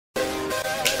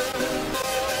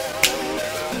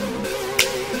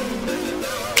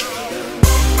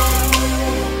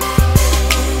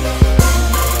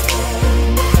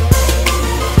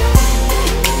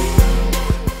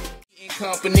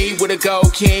company with a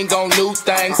gold king on new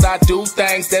things. I do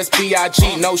things that's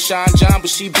B.I.G. No Sean John, but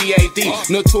she B.A.D.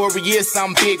 Notorious,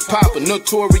 I'm Big Papa.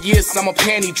 Notorious, I'm a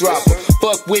panty dropper.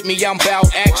 Fuck with me, I'm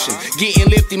bout action. Getting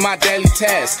lifty, my daily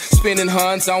task. Spinning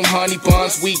huns on honey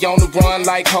buns. We on the run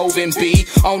like Hov and B.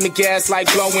 On the gas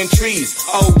like blowing trees.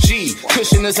 OG,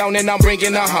 cushion is on and I'm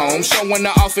bringing her home. Showing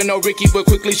her off in no Ricky, but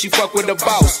quickly she fuck with the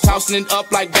boss. Tossing it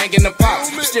up like banging the pop.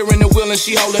 Steering the wheel and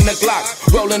she holding the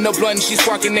Glock. Rolling the blunt and she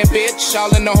sparking that bitch.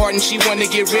 All in the heart and she wanna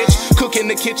get rich. Cooking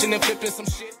the kitchen and flipping some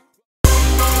shit.